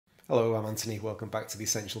Hello, I'm Anthony. Welcome back to the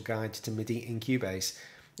Essential Guide to MIDI in Cubase.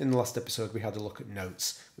 In the last episode we had a look at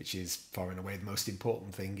notes, which is far and away the most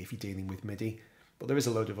important thing if you're dealing with MIDI. But there is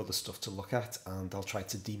a load of other stuff to look at, and I'll try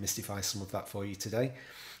to demystify some of that for you today.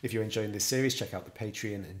 If you're enjoying this series, check out the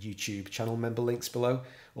Patreon and YouTube channel member links below.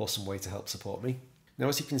 Awesome way to help support me. Now,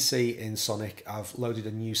 as you can see in Sonic, I've loaded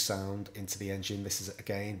a new sound into the engine. This is,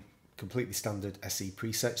 again, completely standard SE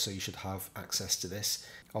preset, so you should have access to this.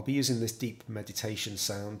 I'll be using this deep meditation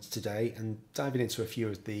sound today and diving into a few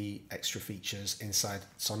of the extra features inside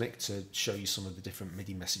Sonic to show you some of the different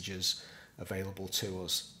MIDI messages available to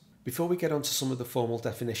us. Before we get on to some of the formal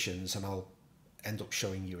definitions, and I'll end up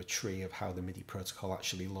showing you a tree of how the MIDI protocol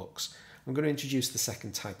actually looks, I'm going to introduce the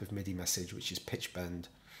second type of MIDI message, which is pitch bend.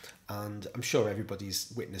 And I'm sure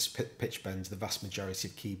everybody's witnessed pitch bend. The vast majority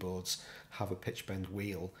of keyboards have a pitch bend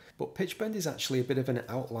wheel, but pitch bend is actually a bit of an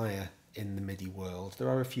outlier in the MIDI world. There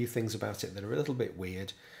are a few things about it that are a little bit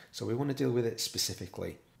weird, so we want to deal with it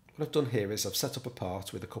specifically. What I've done here is I've set up a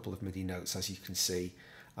part with a couple of MIDI notes, as you can see.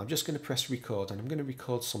 I'm just going to press record, and I'm going to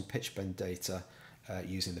record some pitch bend data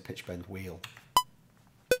using the pitch bend wheel.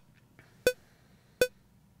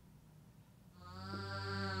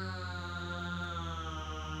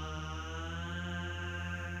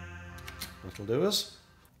 That'll do us.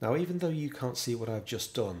 Now, even though you can't see what I've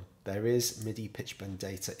just done, there is MIDI pitch bend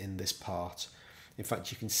data in this part. In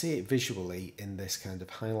fact, you can see it visually in this kind of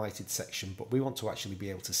highlighted section, but we want to actually be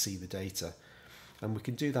able to see the data. And we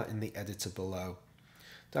can do that in the editor below.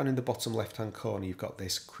 Down in the bottom left-hand corner, you've got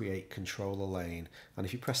this create controller lane. And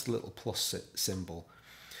if you press the little plus symbol,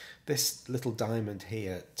 this little diamond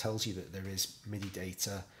here tells you that there is MIDI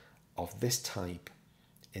data of this type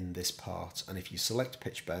in this part. And if you select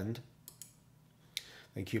pitch bend,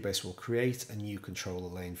 then Cubase will create a new controller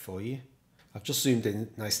lane for you. I've just zoomed in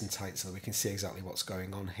nice and tight so that we can see exactly what's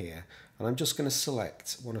going on here. And I'm just going to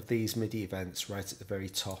select one of these MIDI events right at the very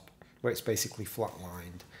top, where it's basically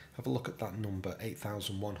flatlined. Have a look at that number,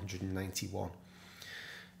 8191.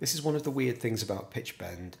 This is one of the weird things about pitch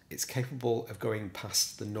bend. It's capable of going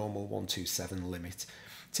past the normal 127 limit.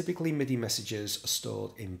 Typically, MIDI messages are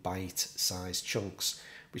stored in byte-sized chunks,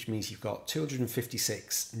 which means you've got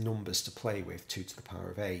 256 numbers to play with, 2 to the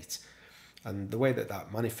power of 8. And the way that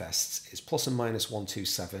that manifests is plus and minus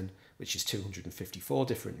 127, which is 254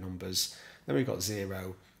 different numbers. Then we've got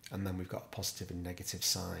 0, and then we've got a positive and negative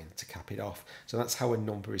sign to cap it off. So that's how a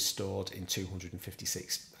number is stored in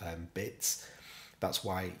 256 bits. That's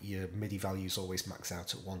why your MIDI values always max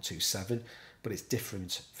out at 127, but it's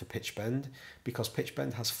different for pitch bend because pitch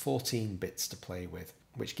bend has 14 bits to play with,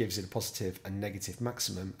 which gives it a positive and negative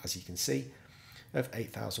maximum, as you can see, of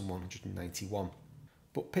 8191.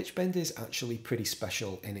 But pitch bend is actually pretty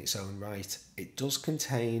special in its own right. It does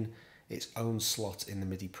contain its own slot in the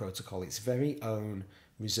MIDI protocol, its very own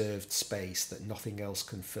reserved space that nothing else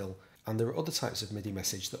can fill. And there are other types of MIDI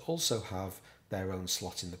message that also have their own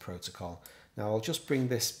slot in the protocol. Now I'll just bring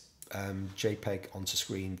this JPEG onto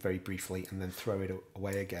screen very briefly and then throw it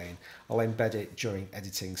away again. I'll embed it during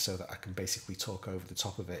editing so that I can basically talk over the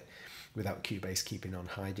top of it without Cubase keeping on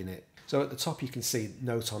hiding it. So at the top you can see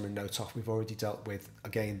note on and note off we've already dealt with.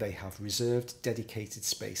 Again, they have reserved dedicated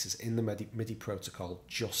spaces in the MIDI protocol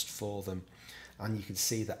just for them. And you can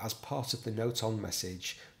see that as part of the note on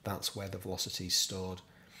message, that's where the velocity is stored.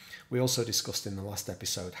 We also discussed in the last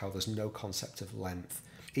episode how there's no concept of length.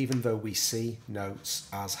 Even though we see notes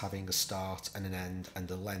as having a start and an end and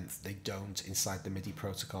a length, they don't inside the MIDI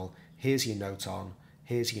protocol. Here's your note on,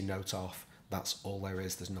 here's your note off, that's all there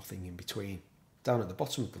is, there's nothing in between. Down at the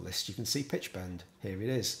bottom of the list you can see pitch bend. Here it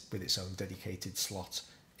is with its own dedicated slot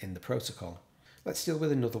in the protocol. Let's deal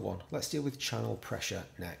with another one. Let's deal with channel pressure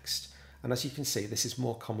next. And as you can see, this is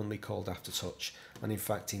more commonly called Aftertouch, and in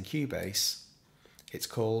fact in Cubase it's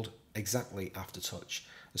called exactly Aftertouch.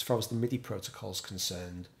 As far as the MIDI protocol is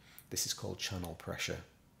concerned, this is called channel pressure.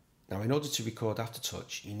 Now, in order to record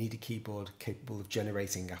Aftertouch, you need a keyboard capable of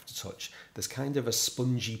generating Aftertouch. There's kind of a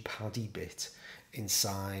spongy paddy bit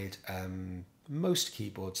inside most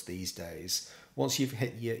keyboards these days. Once you've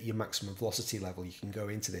hit your maximum velocity level, you can go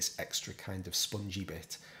into this extra kind of spongy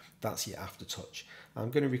bit. That's your Aftertouch. I'm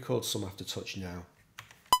going to record some Aftertouch now.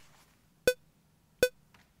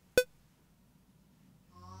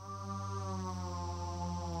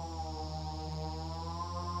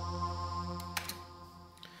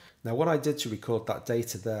 Now, what I did to record that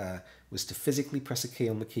data there was to physically press a key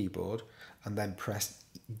on the keyboard and then press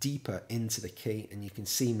deeper into the key, and you can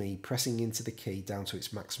see me pressing into the key down to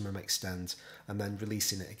its maximum extent and then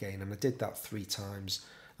releasing it again, and I did that 3 times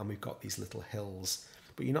and we've got these little hills.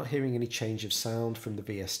 But you're not hearing any change of sound from the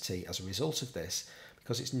VST as a result of this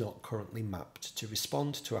because it's not currently mapped to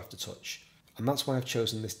respond to Aftertouch. And that's why I've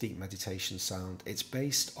chosen this deep meditation sound. It's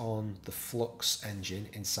based on the Flux engine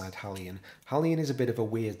inside Halion. Halion is a bit of a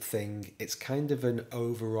weird thing. It's kind of an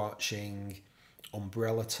overarching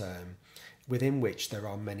umbrella term within which there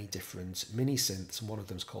are many different mini synths, and one of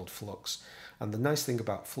them is called Flux. And the nice thing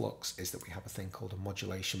about Flux is that we have a thing called a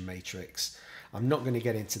modulation matrix. I'm not going to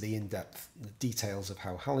get into the in-depth details of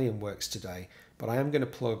how Halion works today, but I am going to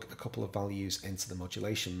plug a couple of values into the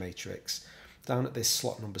modulation matrix. Down at this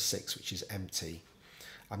slot number 6, which is empty,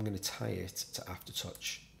 I'm going to tie it to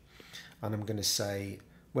Aftertouch. And I'm going to say,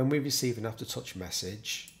 when we receive an Aftertouch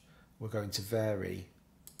message, we're going to vary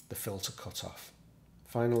the filter cutoff.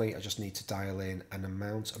 Finally, I just need to dial in an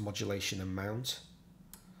amount, a modulation amount.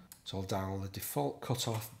 So I'll dial the default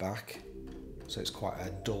cutoff back, so it's quite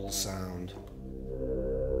a dull sound.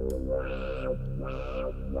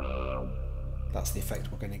 That's the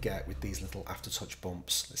effect we're going to get with these little Aftertouch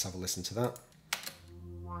bumps. Let's have a listen to that.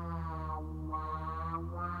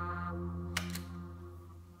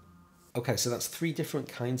 Okay, so that's 3 different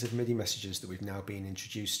kinds of MIDI messages that we've now been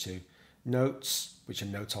introduced to. Notes, which are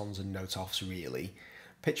note-ons and note-offs really,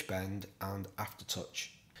 pitch bend, and Aftertouch.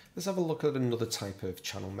 Let's have a look at another type of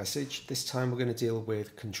channel message. This time we're going to deal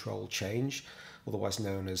with control change, otherwise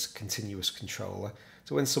known as continuous controller.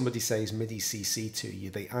 So when somebody says MIDI CC to you,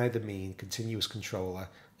 they either mean continuous controller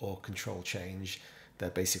or control change. They're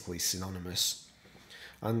basically synonymous.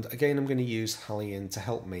 And again, I'm going to use Halion to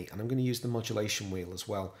help me, and I'm going to use the modulation wheel as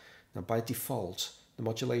well. Now by default, the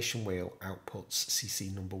modulation wheel outputs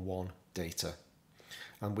CC number 1 data.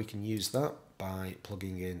 And we can use that by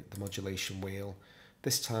plugging in the modulation wheel.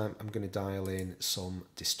 This time I'm going to dial in some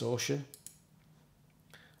distortion,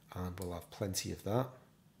 and we'll have plenty of that.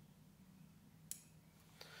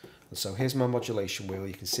 And so here's my modulation wheel.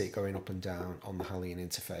 You can see it going up and down on the Halion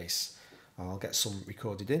interface. I'll get some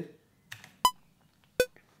recorded in.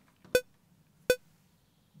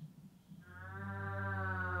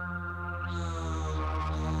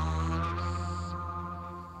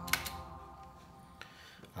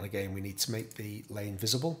 And again, we need to make the lane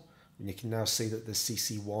visible. And you can now see that there's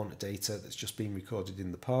CC1 data that's just been recorded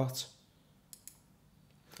in the part.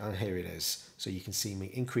 And here it is. So you can see me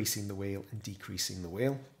increasing the wheel and decreasing the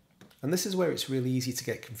wheel. And this is where it's really easy to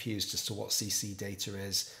get confused as to what CC data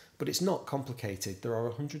is, but it's not complicated. There are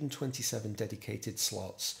 127 dedicated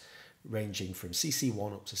slots ranging from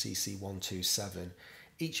CC1 up to CC127,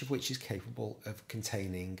 each of which is capable of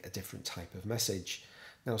containing a different type of message.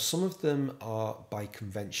 Now, some of them are by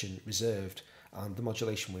convention reserved, and the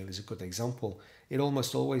modulation wheel is a good example. It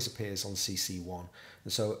almost always appears on CC1,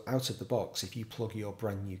 and so out of the box, if you plug your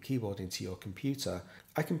brand new keyboard into your computer,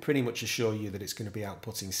 I can pretty much assure you that it's going to be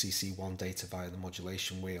outputting CC1 data via the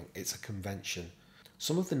modulation wheel. It's a convention.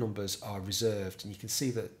 Some of the numbers are reserved, and you can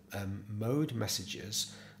see that mode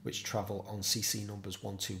messages which travel on CC numbers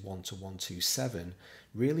 121 to 127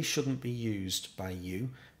 really shouldn't be used by you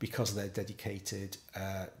because they're dedicated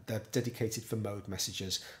for mode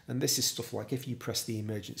messages. And this is stuff like if you press the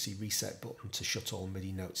emergency reset button to shut all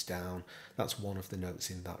MIDI notes down, that's one of the notes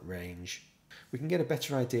in that range. We can get a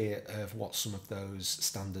better idea of what some of those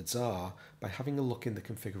standards are by having a look in the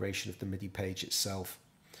configuration of the MIDI page itself.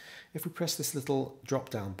 If we press this little drop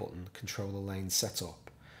down button, controller lane setup,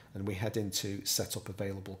 and we head into Setup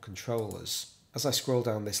Available Controllers. As I scroll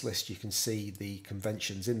down this list, you can see the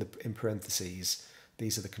conventions in parentheses.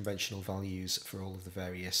 These are the conventional values for all of the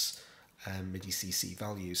various MIDI CC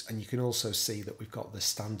values. And you can also see that we've got the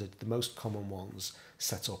standard, the most common ones,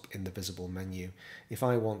 set up in the visible menu. If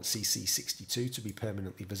I want CC62 to be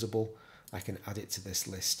permanently visible, I can add it to this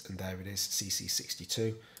list, and there it is,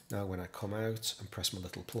 CC62. Now when I come out and press my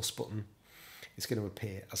little plus button, it's going to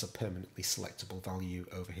appear as a permanently selectable value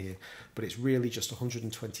over here, but it's really just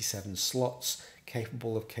 127 slots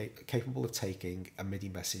capable of taking a MIDI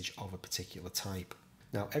message of a particular type.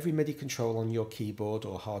 Now, every MIDI control on your keyboard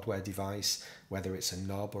or hardware device, whether it's a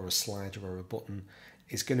knob or a slider or a button,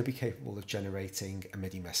 is going to be capable of generating a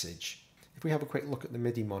MIDI message. If we have a quick look at the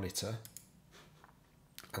Midi Monitor,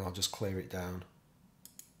 and I'll just clear it down.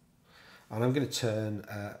 And I'm going to turn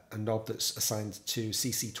a knob that's assigned to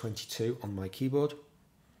CC22 on my keyboard.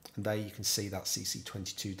 And there you can see that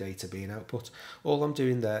CC22 data being output. All I'm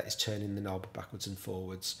doing there is turning the knob backwards and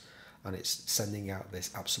forwards, and it's sending out this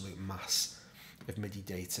absolute mass of MIDI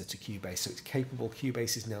data to Cubase. So it's capable,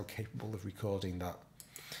 Cubase is now capable of recording that.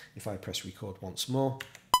 If I press record once more,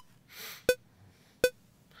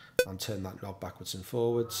 and turn that knob backwards and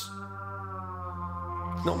forwards,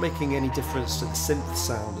 not making any difference to the synth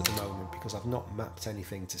sound at the moment because I've not mapped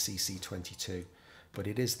anything to CC22, but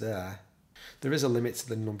it is there. There is a limit to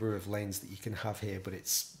the number of lanes that you can have here, but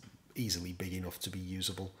it's easily big enough to be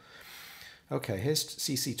usable. Okay, here's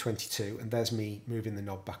CC22, and there's me moving the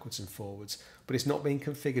knob backwards and forwards, but it's not being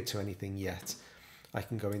configured to anything yet. I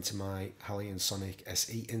can go into my Halion Sonic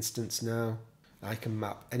SE instance now. I can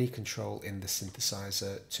map any control in the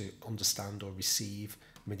synthesizer to understand or receive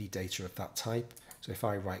MIDI data of that type. So if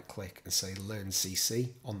I right click and say Learn CC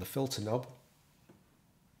on the filter knob,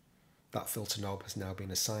 that filter knob has now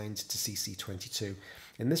been assigned to CC22.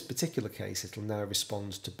 In this particular case, it'll now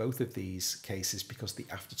respond to both of these cases because the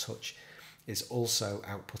Aftertouch is also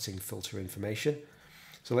outputting filter information.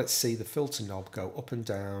 So let's see the filter knob go up and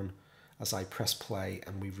down as I press play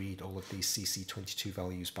and we read all of these CC22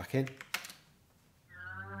 values back in.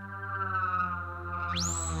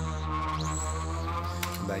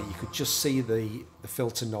 And there you could just see the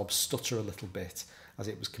filter knob stutter a little bit as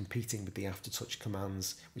it was competing with the Aftertouch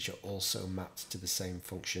commands, which are also mapped to the same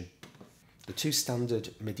function. The two standard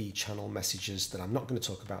MIDI channel messages that I'm not going to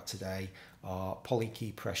talk about today are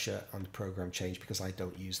polykey pressure and program change because I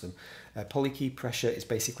don't use them. Polykey pressure is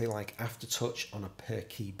basically like Aftertouch on a per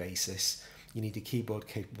key basis. You need a keyboard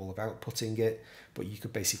capable of outputting it, but you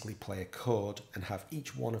could basically play a chord and have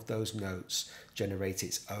each one of those notes generate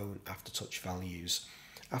its own Aftertouch values.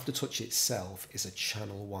 Aftertouch itself is a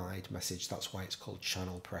channel-wide message, that's why it's called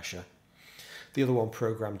channel pressure. The other one,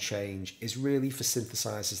 program change, is really for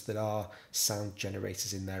synthesizers that are sound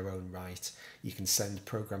generators in their own right. You can send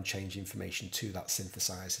program change information to that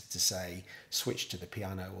synthesizer to say, switch to the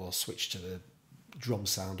piano or switch to the drum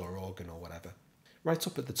sound or organ or whatever. Right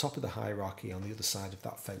up at the top of the hierarchy on the other side of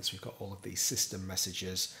that fence, we've got all of these system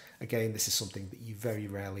messages. Again, this is something that you very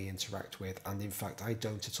rarely interact with, and in fact, I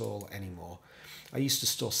don't at all anymore. I used to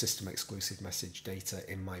store system exclusive message data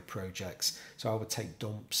in my projects, so I would take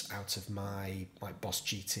dumps out of my Boss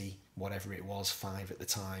GT, whatever it was, 5 at the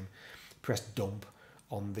time, press dump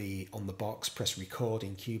on the box, press record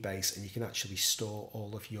in Cubase, and you can actually store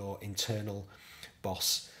all of your internal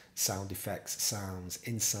Boss sound effects, sounds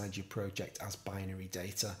inside your project as binary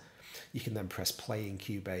data. You can then press play in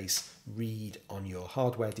Cubase, read on your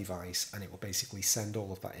hardware device, and it will basically send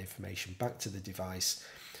all of that information back to the device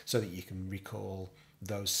so that you can recall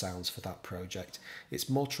those sounds for that project. It's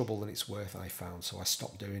more trouble than it's worth, I found, so I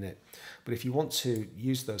stopped doing it. But if you want to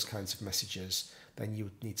use those kinds of messages, then you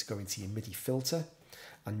would need to go into your MIDI filter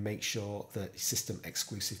and make sure that system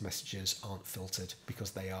exclusive messages aren't filtered,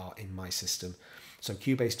 because they are in my system. So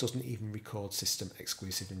Cubase doesn't even record system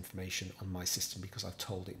exclusive information on my system because I've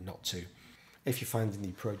told it not to. If you're finding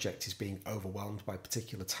the project is being overwhelmed by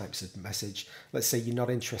particular types of message, let's say you're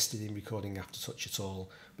not interested in recording Aftertouch at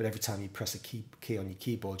all, but every time you press a key on your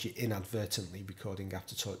keyboard, you're inadvertently recording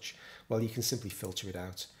Aftertouch, well, you can simply filter it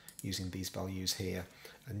out using these values here,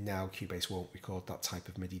 and now Cubase won't record that type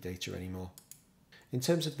of MIDI data anymore. In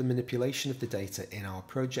terms of the manipulation of the data in our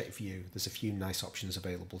project view, there's a few nice options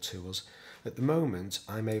available to us. At the moment,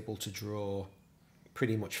 I'm able to draw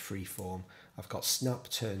pretty much freeform. I've got snap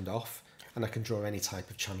turned off, and I can draw any type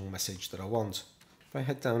of channel message that I want. If I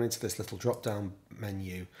head down into this little drop down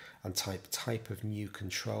menu and type of new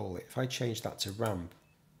control, if I change that to ramp,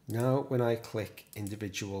 now when I click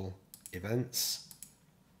individual events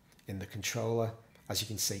in the controller, as you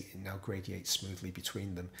can see, it now gradiates smoothly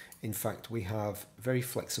between them. In fact, we have very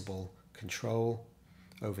flexible control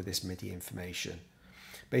over this MIDI information.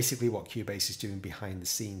 Basically what Cubase is doing behind the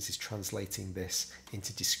scenes is translating this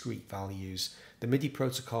into discrete values. The MIDI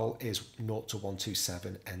protocol is 0 to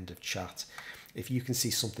 127 end of chat. If you can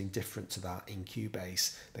see something different to that in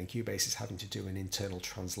Cubase, then Cubase is having to do an internal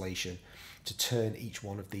translation to turn each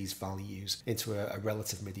one of these values into a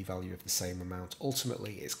relative MIDI value of the same amount.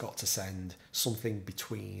 Ultimately, it's got to send something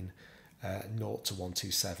between 0 to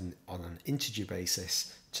 127 on an integer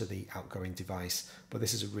basis to the outgoing device, but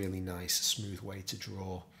this is a really nice, smooth way to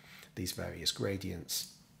draw these various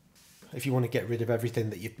gradients. If you want to get rid of everything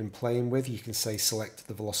that you've been playing with, you can say select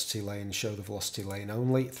the velocity lane, show the velocity lane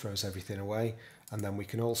only, it throws everything away, and then we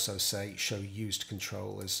can also say show used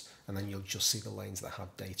controllers, and then you'll just see the lanes that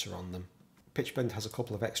have data on them. Pitch bend has a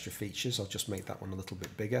couple of extra features. I'll just make that one a little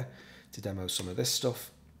bit bigger to demo some of this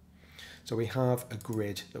stuff. So we have a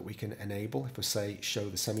grid that we can enable. If we say show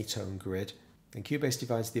the semitone grid, then Cubase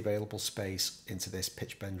divides the available space into this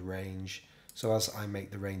pitch bend range. So as I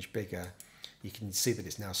make the range bigger, you can see that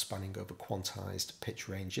it's now spanning over quantized pitch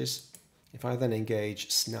ranges. If I then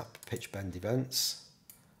engage snap pitch bend events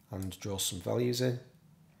and draw some values in,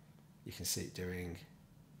 you can see it doing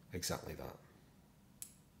exactly that.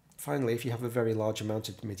 Finally, if you have a very large amount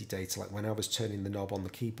of MIDI data, like when I was turning the knob on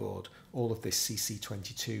the keyboard, all of this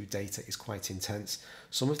CC22 data is quite intense.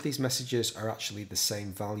 Some of these messages are actually the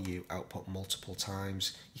same value output multiple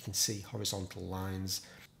times. You can see horizontal lines.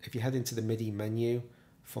 If you head into the MIDI menu,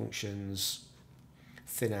 functions,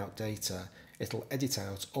 thin out data, it'll edit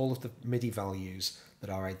out all of the MIDI values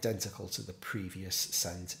that are identical to the previous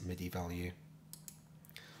sent MIDI value.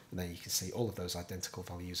 And there you can see all of those identical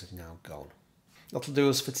values have now gone. That'll do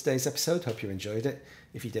us for today's episode. Hope you enjoyed it.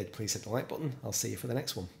 If you did, please hit the like button. I'll see you for the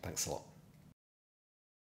next one. Thanks a lot.